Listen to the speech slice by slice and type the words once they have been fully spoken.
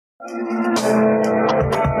Welcome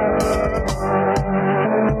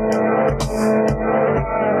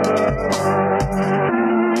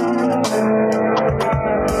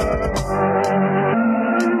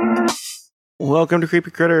to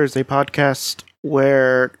Creepy Critters, a podcast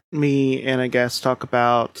where me and a guest talk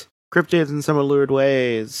about cryptids in some allured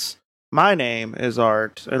ways. My name is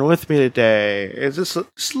Art, and with me today is this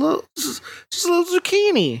little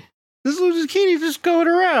zucchini. This little zucchini just going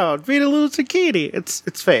around, being a little zucchini. It's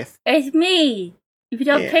Faith. It's me. If you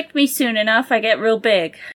don't pick me soon enough, I get real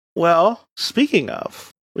big. Well, speaking of,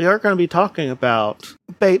 we are going to be talking about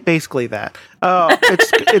basically that.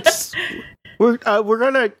 We're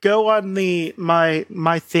gonna go on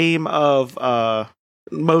my theme of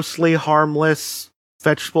mostly harmless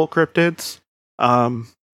vegetable cryptids,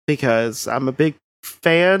 because I'm a big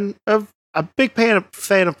fan of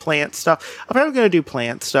plant stuff. I'm probably gonna do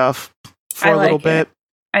plant stuff for a little bit.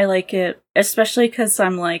 I like it, especially because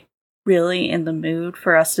I'm like really in the mood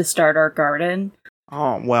for us to start our garden.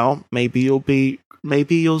 Oh well, maybe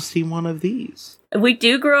you'll see one of these. We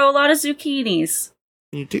do grow a lot of zucchinis.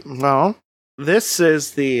 You do well. This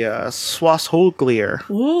is the Swashhoglier.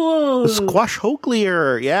 Ooh. The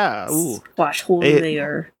Squashhoglier, yeah. Ooh.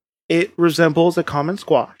 Squashhoglier. It resembles a common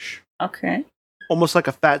squash. Okay. Almost like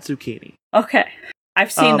a fat zucchini. Okay.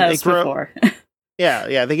 I've seen those before.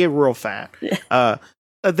 yeah, they get real fat.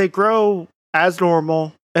 They grow as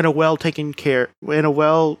normal in a well cared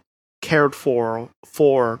for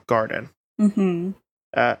garden. Mm-hmm.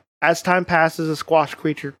 As time passes, the squash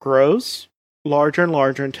creature grows larger and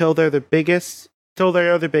larger until they are the biggest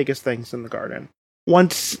things in the garden.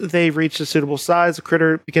 Once they reach a suitable size, the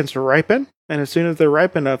critter begins to ripen, and as soon as they're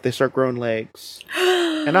ripe enough, they start growing legs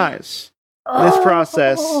and eyes. This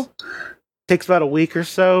process takes about a week or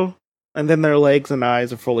so, and then their legs and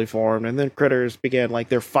eyes are fully formed, and then critters begin like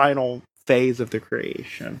their final phase of the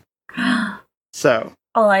creation. So,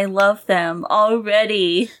 I love them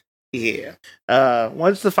already. Yeah.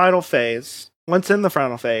 Once in the final phase,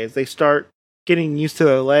 they start getting used to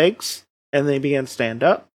their legs, and they begin to stand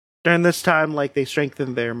up. During this time, like, they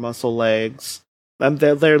strengthen their muscle legs,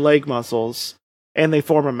 their leg muscles, and they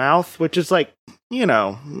form a mouth, which is like,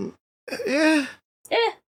 I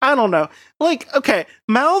don't know. Like, okay,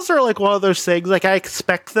 mouths are like one of those things, like, I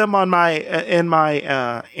expect them in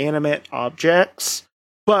my animate objects,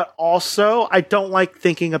 but also, I don't like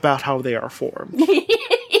thinking about how they are formed.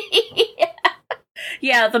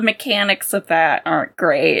 Yeah, the mechanics of that aren't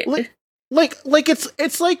great. Like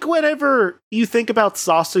it's like whenever you think about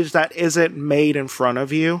sausage that isn't made in front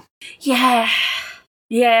of you. Yeah.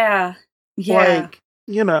 Like,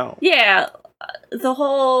 Yeah, the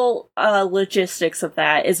whole logistics of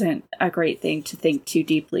that isn't a great thing to think too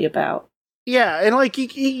deeply about. Yeah, and like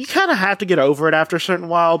you kind of have to get over it after a certain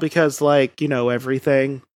while because like,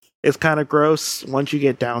 everything is kind of gross once you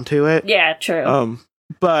get down to it. Yeah, true.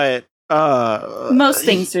 But most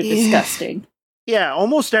things are disgusting. Yeah,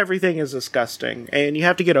 almost everything is disgusting, and you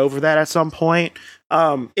have to get over that at some point.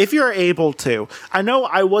 If you're able to. I know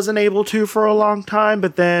I wasn't able to for a long time,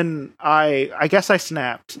 but then I guess I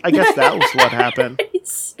snapped. I guess that was what happened. You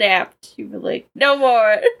snapped. You were like, no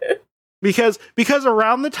more. Because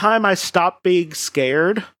around the time I stopped being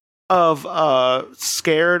scared of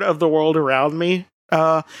the world around me,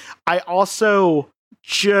 I also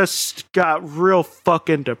just got real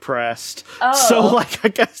fucking depressed. Oh. So, like, I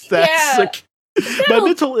guess that's my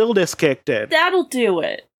mental illness kicked in. That'll do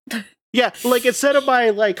it. Yeah, like, instead of my,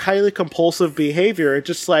 like, highly compulsive behavior, it's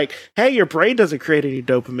just like, hey, your brain doesn't create any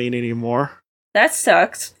dopamine anymore. That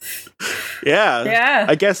sucks. Yeah. Yeah.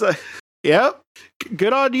 I guess, yep.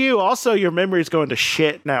 Good on you. Also, your memory's going to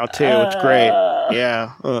shit now, too. It's great.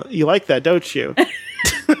 Yeah. You like that, don't you?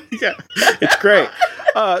 Yeah. It's great.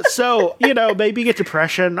 So, maybe get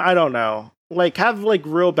depression. I don't know. Like, have, like,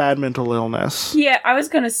 real bad mental illness. Yeah, I was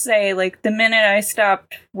gonna say, like, the minute I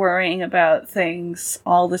stopped worrying about things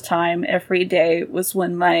all the time, every day, was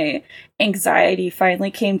when my anxiety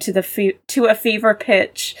finally came to to a fever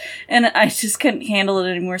pitch, and I just couldn't handle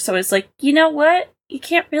it anymore, so it's like, you know what? You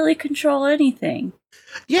can't really control anything.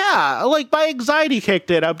 Yeah, like, my anxiety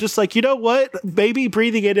kicked in. I'm just like, you know what? Maybe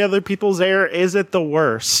breathing in other people's air isn't the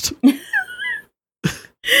worst.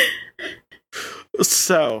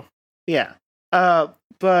 So, yeah.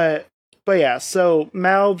 But yeah, so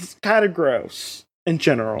mouths kind of gross in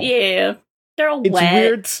general. Yeah. They're all it's wet.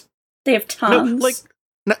 Weird. They have tongues.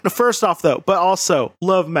 No, first off, though, but also,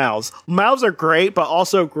 love mouths. Mouths are great, but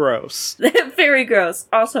also gross. Very gross.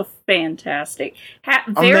 Also fantastic.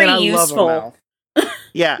 Very useful. Love a mouth.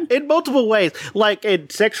 Yeah, in multiple ways. Like in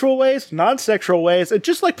sexual ways, non-sexual ways, and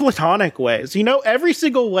just like platonic ways. You know, every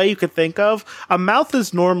single way you could think of, a mouth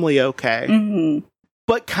is normally okay, Mm-hmm.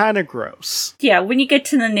 but kind of gross. Yeah, when you get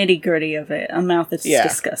to the nitty-gritty of it, a mouth is Yeah.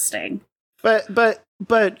 disgusting. But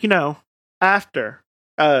you know, after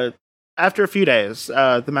a few days,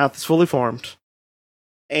 the mouth is fully formed,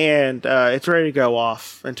 and it's ready to go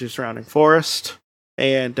off into surrounding forest.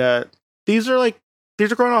 And these are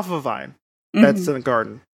growing off of a vine that's Mhm. in the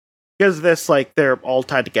garden. Because of this, like, they're all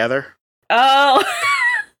tied together. Oh!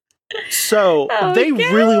 So Oh, they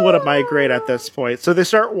really want to no. migrate at this point. So they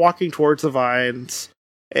start walking towards the vines,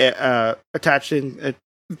 attaching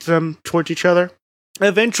them towards each other.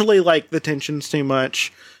 Eventually, like, the tension's too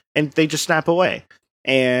much, and they just snap away.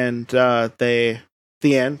 And the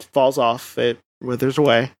end falls off. It withers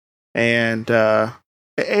away, and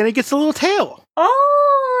it gets a little tail.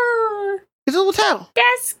 Oh! It's a little tail.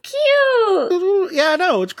 That's cute! Yeah, I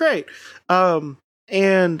know, it's great. And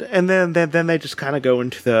then they just kind of go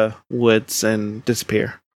into the woods and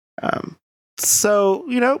disappear. So,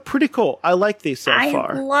 you know, pretty cool. I like these so I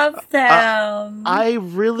far. love them.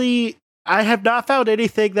 I have not found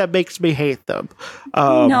anything that makes me hate them.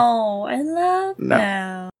 No, I love no.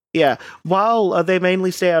 them. Yeah, while they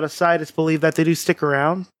mainly stay out of sight, it's believed that they do stick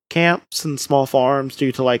around camps and small farms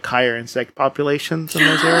due to like higher insect populations in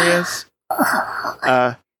those areas.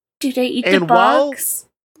 Do they eat the and while- bugs?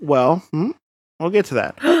 Well, we'll get to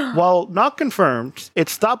that. While not confirmed,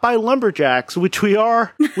 it's thought by lumberjacks, which we know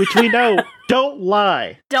don't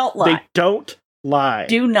lie. Don't lie. They don't lie.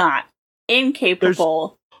 Do not.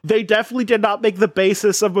 Incapable. They definitely did not make the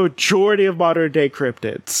basis of majority of modern day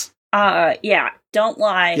cryptids. Yeah. Don't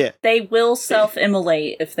lie. Yeah. They will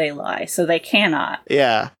self-immolate if they lie, so they cannot.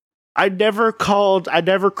 Yeah. I never called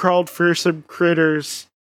fearsome critters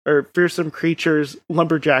or fearsome creatures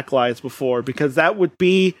lumberjack lies before because that would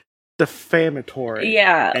be defamatory.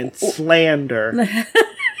 Yeah. And slander.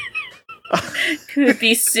 Could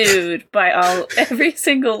be sued by every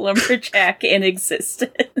single lumberjack in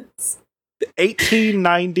existence.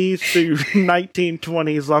 1890s through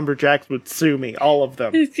 1920s lumberjacks would sue me, all of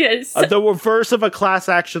them. Yes. The reverse of a class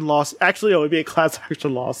action lawsuit. Actually, it would be a class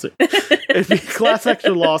action lawsuit. It'd be a class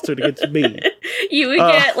action lawsuit against me. You would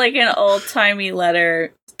get like an old timey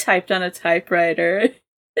letter typed on a typewriter.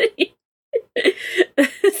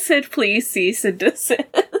 It said, "Please cease and desist."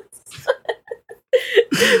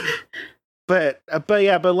 But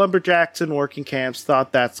lumberjacks in working camps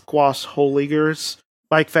thought that squash hole eagers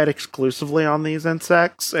like fed exclusively on these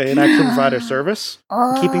insects and actually provided service,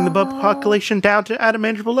 keeping the bug population down to at a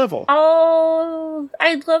manageable level. Oh,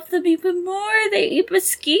 I love them even more. They eat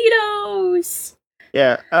mosquitoes.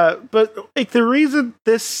 Yeah, but like the reason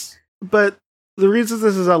this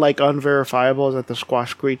is like unverifiable is that the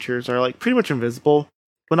squash creatures are like pretty much invisible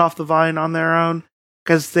when off the vine on their own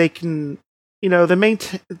because they can, you know,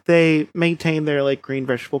 they maintain their like green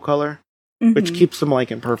vegetable color. Which keeps them like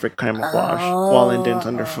in perfect camouflage while in dense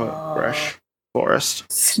underbrush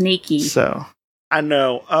forest. Sneaky. So I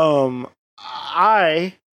know.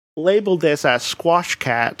 I labeled this as squash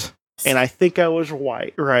cat, and I think I was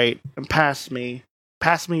right. And past me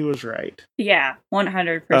was right. Yeah,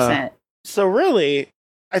 100%. So really,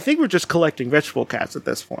 I think we're just collecting vegetable cats at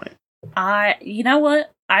this point. You know what?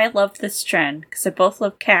 I love this trend because I both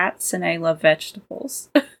love cats and I love vegetables.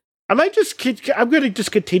 I'm going to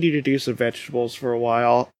just continue to do some vegetables for a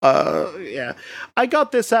while. Yeah. I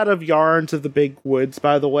got this out of Yarns of the Big Woods,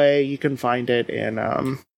 by the way. You can find it in,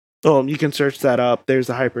 you can search that up. There's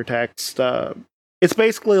a hypertext. It's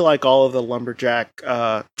basically like all of the lumberjack,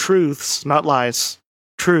 truths, not lies,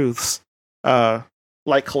 truths,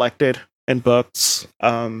 like collected in books,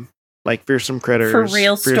 like fearsome critters. For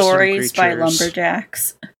real stories by creatures.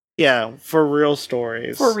 lumberjacks. Yeah, for real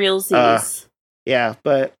stories. For realsies. Yeah,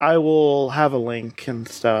 but I will have a link and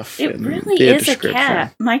stuff. It in really the is a description.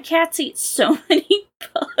 cat. My cats eat so many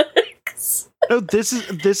bugs. No, this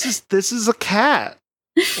is a cat.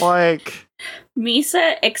 Like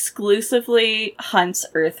Misa exclusively hunts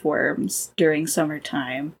earthworms during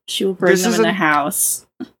summertime. She will bring them in the house.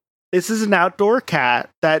 This is an outdoor cat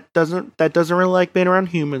that doesn't really like being around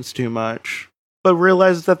humans too much, but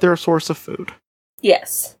realizes that they're a source of food.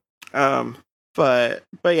 Yes. But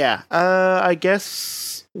yeah, I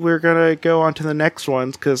guess we're gonna go on to the next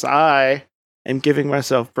ones because I am giving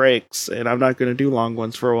myself breaks and I'm not gonna do long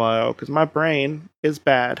ones for a while because my brain is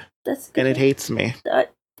bad and it hates me.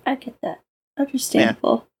 I get that.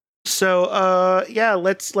 Understandable. Yeah. So yeah,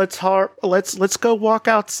 let's go walk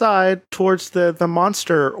outside towards the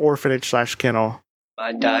monster orphanage / kennel.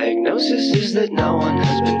 My diagnosis is that no one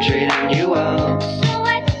has been treating you well.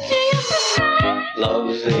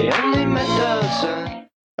 Love's the only medicine.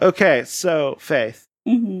 Okay, so Faith,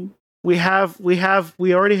 Mm-hmm. we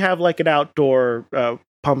already have like an outdoor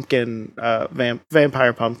pumpkin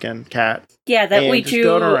vampire pumpkin cat. Yeah, that And we just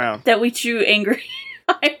going drew. around. That we drew angry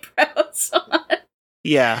eyebrows on.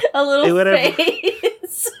 Yeah, A little whatever.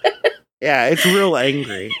 face. yeah, it's real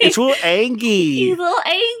angry. It's real He's angry. a little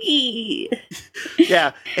angry.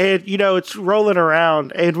 Yeah, and it's rolling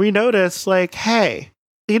around, and we notice like, hey,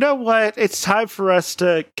 you know what? It's time for us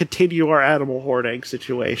to continue our animal hoarding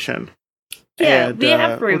situation. Yeah, and, we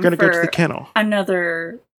have room we're gonna go to for the kennel.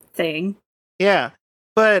 another thing. Yeah,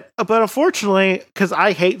 but unfortunately, because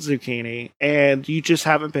I hate zucchini, and you just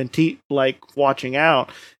haven't been watching out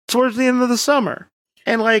towards the end of the summer,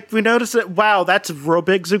 and like we noticed that that's a real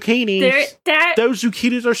big zucchini. Those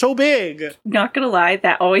zucchinis are so big. Not gonna lie,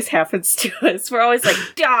 that always happens to us. We're always like,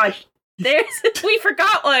 gosh, we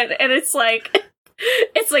forgot one, and it's like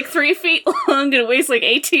 3 feet long and it weighs like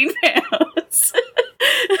 18 pounds.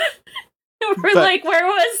 We're like, where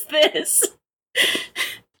was this?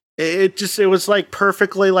 It was like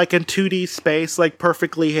perfectly like in 2D space, like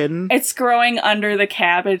perfectly hidden. It's growing under the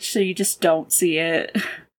cabbage, so you just don't see it.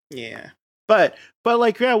 Yeah, but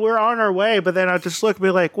like we're on our way. But then I just look and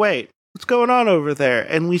be like, wait, what's going on over there?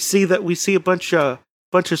 And we see a bunch of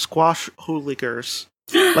squash hooligans,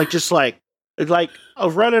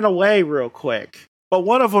 running away real quick. But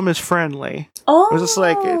one of them is friendly. Oh, It was just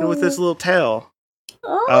like with this little tail.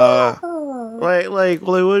 What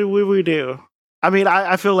do we do? I mean,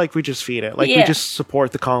 I feel like we just feed it. Like we just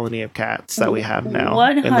support the colony of cats that we have now.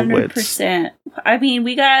 100%. I mean,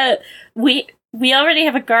 we already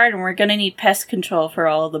have a garden. We're gonna need pest control for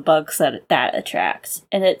all the bugs that attracts,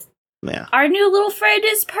 and our new little friend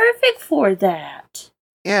is perfect for that.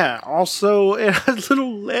 Yeah. Also, it has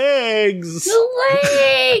little legs. The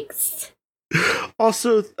legs.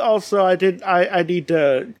 Also, I need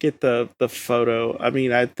to get the photo. I mean,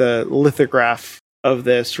 the lithograph of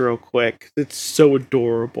this real quick. It's so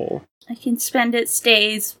adorable. I can spend its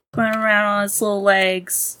days running around on its little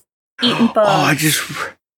legs, eating bugs.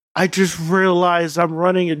 Oh, I just realized I'm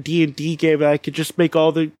running a D&D game and I could just make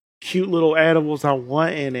all the cute little animals I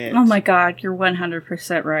want in it. Oh my god, you're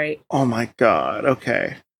 100% right. Oh my god.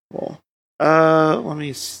 Okay. Well, let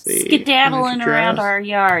me see. Skedaddling around our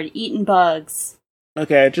yard, eating bugs.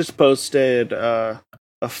 Okay, I just posted a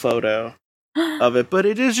photo of it, but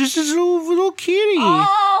it is just this little kitty.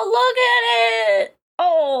 Oh, look at it!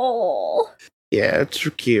 Oh. Yeah, it's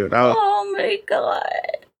cute. Oh my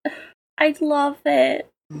god. I love it.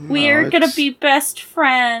 We're gonna be best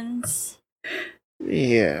friends.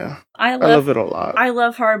 Yeah. I love it a lot. I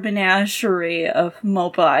love our menagerie of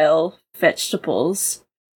mobile vegetables.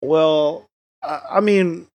 Well, I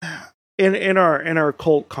mean, in our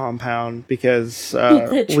cult compound, because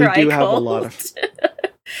we do have a lot of.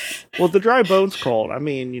 Well, the dry bones cult. I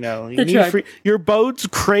mean, your bones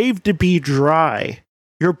crave to be dry.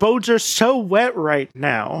 Your bones are so wet right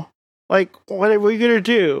now. Like, what are we gonna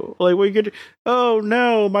do? Like, oh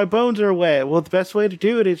no, my bones are wet. Well, the best way to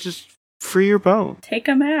do it is just free your bones. Take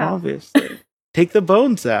them out. Obviously, take the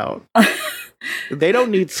bones out. They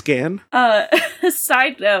don't need skin.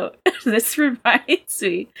 Side note, this reminds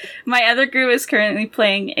me. My other group is currently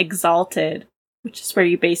playing Exalted, which is where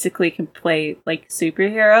you basically can play like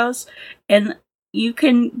superheroes, and you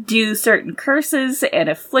can do certain curses and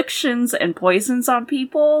afflictions and poisons on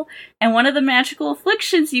people. And one of the magical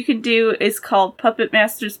afflictions you can do is called Puppet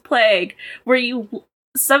Master's Plague, where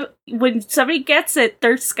when somebody gets it,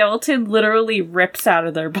 their skeleton literally rips out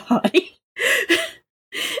of their body.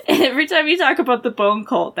 And every time you talk about the bone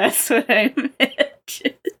cult, that's what I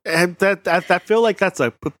meant. And I feel like that's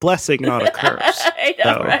a blessing, not a curse. I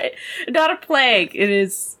know, right? Not a plague. It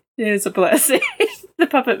is a blessing. The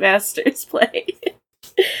Puppet Master's Plague.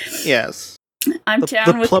 Yes. I'm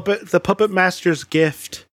down with the Puppet Master's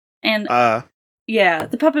gift. And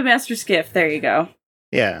the Puppet Master's gift. There you go.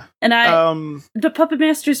 Yeah. And the Puppet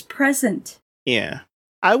Master's present. Yeah.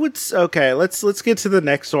 I would. Okay, let's get to the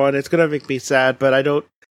next one. It's gonna make me sad, but I don't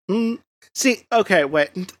see. Okay,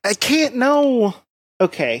 wait. I can't know.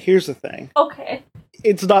 Okay, here's the thing. Okay.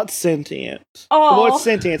 It's not sentient. Oh. Well, it's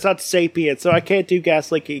sentient. It's not sapient, so I can't do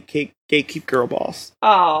Gaslight Gatekeep Girl Boss.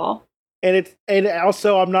 Oh. And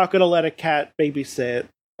also I'm not gonna let a cat babysit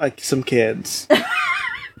like some kids.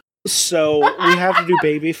 So we have to do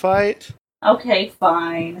Baby Fight. Okay,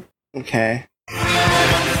 fine. Okay.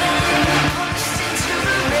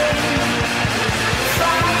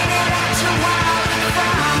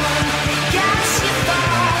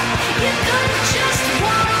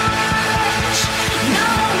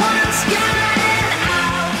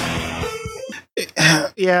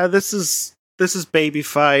 Yeah, this is this is Baby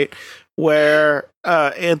Fight, where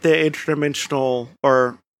in the intradimensional,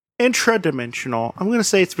 I'm going to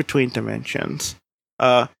say it's between dimensions.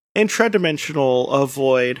 Intradimensional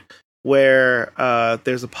void, where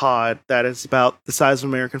there's a pod that is about the size of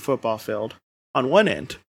an American football field. On one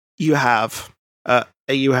end, you have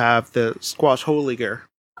the Squash Hooliger.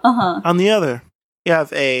 On the other, you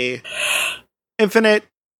have an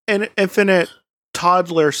infinite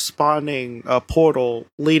toddler spawning portal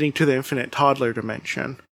leading to the infinite toddler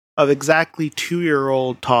dimension of exactly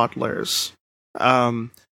 2-year-old toddlers,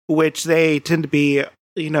 which they tend to be,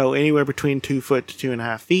 anywhere between 2 foot to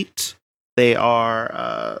 2.5 feet.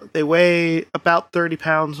 They weigh about 30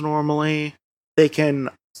 pounds normally. They can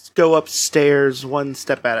go upstairs one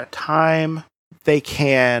step at a time. They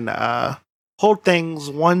can hold things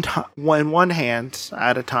one hand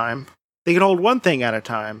at a time. They can hold one thing at a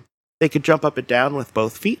time. They could jump up and down with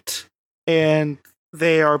both feet. And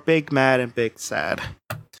they are big mad and big sad.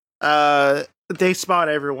 They spawn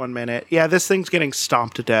every 1 minute. Yeah, this thing's getting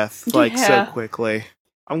stomped to death so quickly.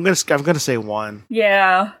 I'm gonna say 1.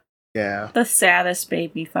 Yeah. Yeah. The saddest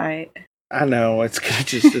Baby Fight. I know, it's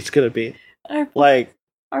gonna be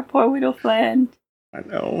our poor little friend. I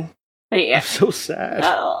know. But yeah. I'm so sad.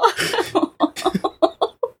 Oh.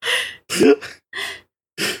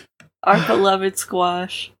 Our beloved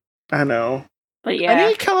Squash. I know. But yeah. I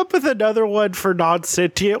need to come up with another one for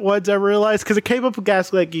non-sentient ones, I realized, because it came up with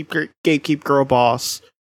Gaslight Gatekeep Girl Boss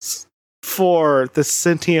for the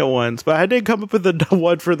sentient ones, but I didn't come up with a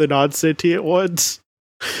one for the non-sentient ones.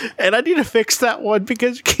 And I need to fix that one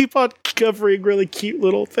because you keep on covering really cute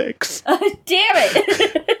little things. Damn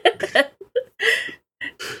it!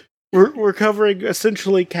 We're covering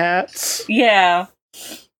essentially cats. Yeah.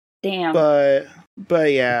 Damn.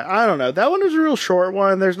 But yeah, I don't know. That one was a real short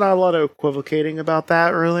one. There's not a lot of equivocating about that,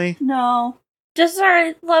 really. No. Just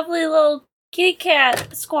our lovely little kitty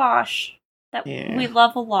cat, Squash, that we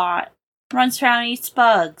love a lot. Runs around and eats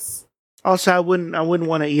bugs. Also, I wouldn't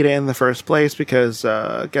want to eat it in the first place because,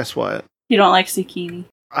 guess what? You don't like zucchini.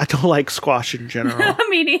 I don't like squash in general.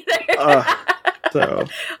 Me neither. So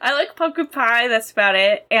I like pumpkin pie, that's about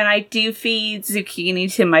it. And I do feed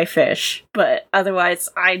zucchini to my fish. But otherwise,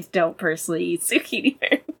 I don't personally eat zucchini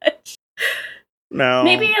very much. No.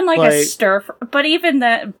 Maybe in like a stir fry, but even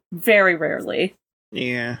that, very rarely.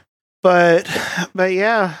 Yeah. But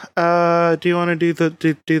yeah, do you want to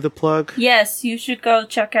do the plug? Yes, you should go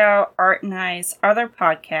check out Art and I's other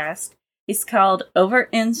podcast. It's called Over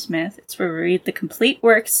Innsmouth. It's where we read the complete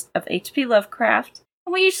works of H.P. Lovecraft.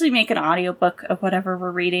 And we usually make an audiobook of whatever we're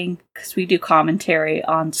reading, because we do commentary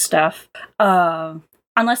on stuff.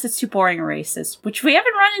 Unless it's too boring or racist, which we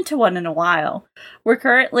haven't run into one in a while. We're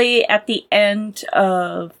currently at the end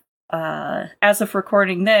of as of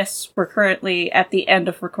recording this, we're currently at the end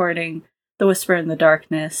of recording The Whisper in the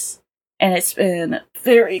Darkness, and it's been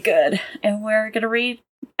very good. And we're going to read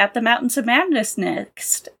At the Mountains of Madness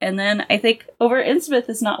next, and then I think Over Innsmouth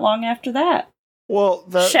is not long after that. Well,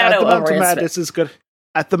 Shadow At the Mountains over of Madness is good.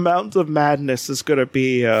 At the Mountains of Madness is going to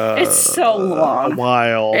be it's so long. A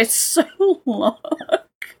while. It's so long.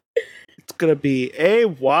 It's going to be a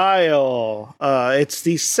while. It's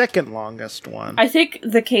the second longest one. I think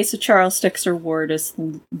The Case of Charles Dexter Ward is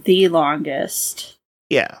the longest.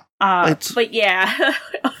 Yeah. But yeah,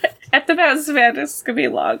 At the Mountains of Madness is going to be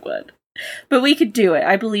a long one. But we could do it.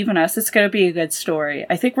 I believe in us. It's going to be a good story.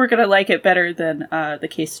 I think we're going to like it better than The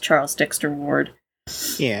Case of Charles Dexter Ward.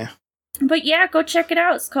 Yeah. But yeah, go check it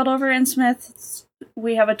out. It's called Over Innsmouth.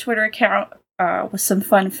 We have a Twitter account with some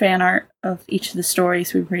fun fan art of each of the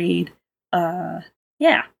stories we read.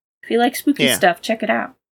 Yeah. If you like spooky stuff, check it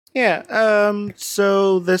out. Yeah.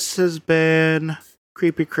 So this has been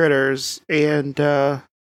Creepy Critters, and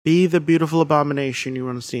be the beautiful abomination you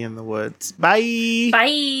want to see in the woods. Bye!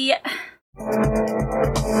 Bye!